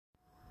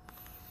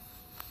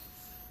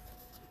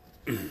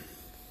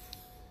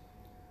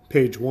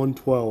Page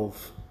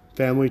 112,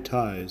 Family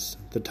Ties,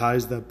 the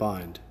Ties That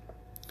Bind.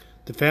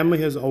 The family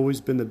has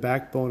always been the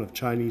backbone of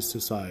Chinese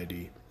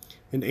society.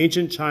 In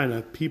ancient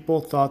China,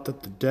 people thought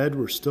that the dead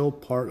were still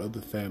part of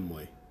the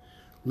family.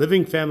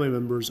 Living family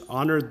members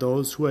honored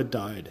those who had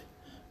died.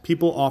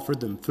 People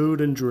offered them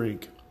food and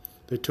drink.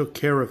 They took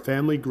care of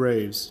family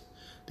graves.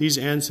 These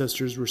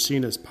ancestors were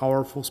seen as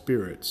powerful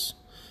spirits.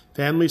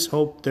 Families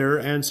hoped their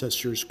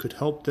ancestors could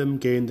help them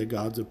gain the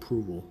gods'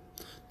 approval.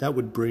 That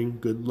would bring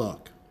good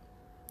luck.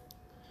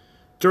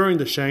 During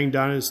the Shang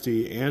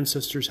Dynasty,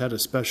 ancestors had a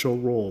special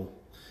role.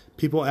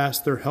 People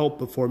asked their help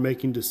before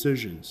making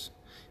decisions.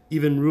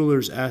 Even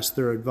rulers asked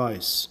their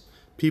advice.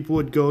 People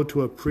would go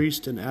to a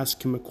priest and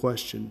ask him a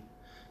question.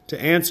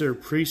 To answer,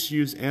 priests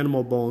used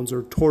animal bones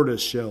or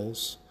tortoise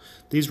shells.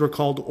 These were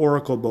called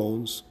oracle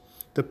bones.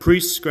 The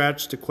priest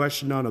scratched a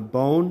question on a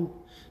bone.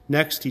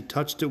 Next, he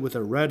touched it with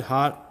a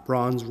red-hot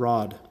bronze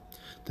rod.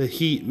 The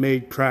heat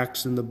made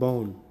cracks in the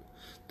bone.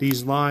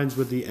 These lines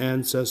were the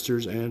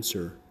ancestors'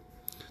 answer.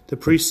 The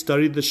priest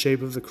studied the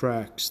shape of the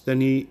cracks. Then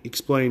he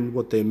explained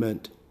what they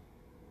meant.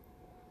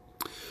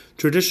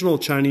 Traditional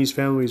Chinese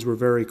families were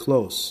very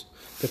close.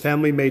 The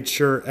family made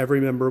sure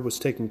every member was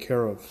taken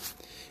care of.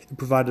 It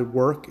provided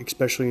work,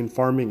 especially in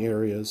farming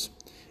areas.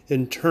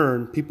 In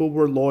turn, people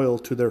were loyal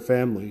to their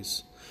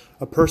families.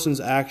 A person's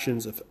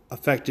actions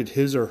affected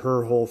his or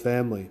her whole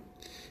family.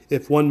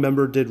 If one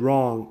member did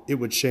wrong, it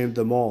would shame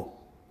them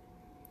all.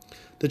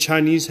 The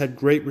Chinese had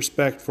great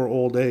respect for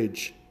old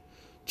age.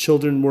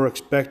 Children were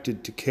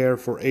expected to care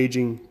for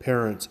aging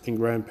parents and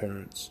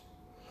grandparents.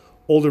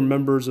 Older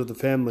members of the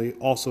family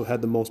also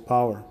had the most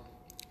power.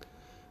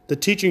 The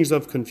teachings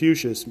of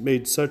Confucius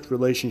made such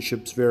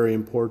relationships very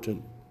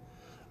important.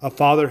 A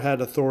father had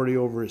authority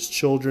over his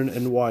children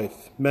and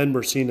wife. Men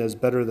were seen as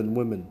better than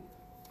women.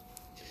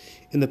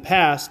 In the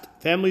past,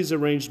 families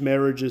arranged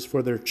marriages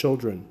for their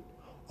children.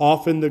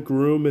 Often the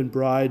groom and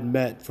bride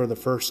met for the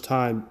first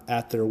time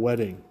at their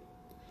wedding.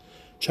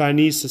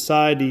 Chinese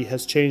society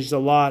has changed a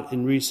lot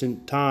in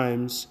recent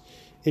times.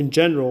 In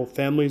general,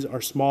 families are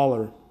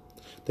smaller.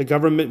 The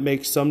government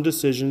makes some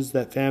decisions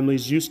that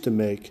families used to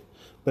make,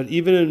 but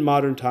even in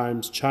modern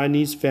times,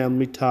 Chinese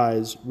family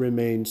ties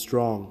remain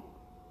strong.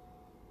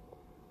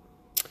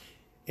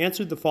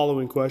 Answer the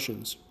following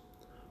questions.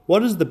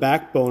 What is the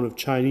backbone of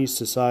Chinese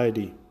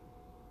society?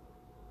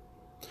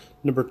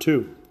 Number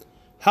 2.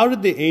 How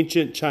did the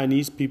ancient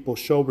Chinese people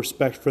show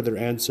respect for their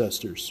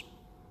ancestors?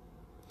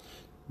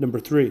 Number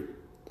 3.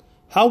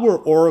 How were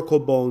oracle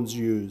bones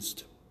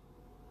used?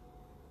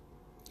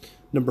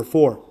 Number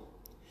 4.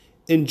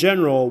 In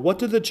general, what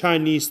do the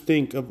Chinese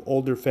think of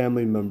older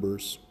family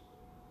members?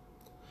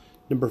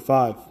 Number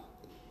 5.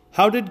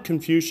 How did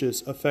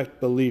Confucius affect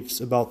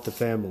beliefs about the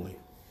family?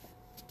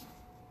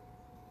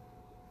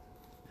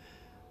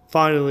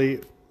 Finally,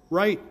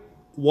 write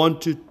one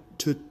to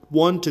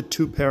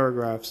two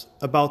paragraphs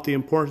about the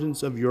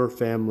importance of your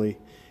family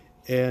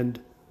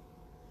and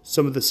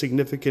some of the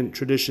significant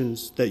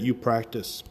traditions that you practice.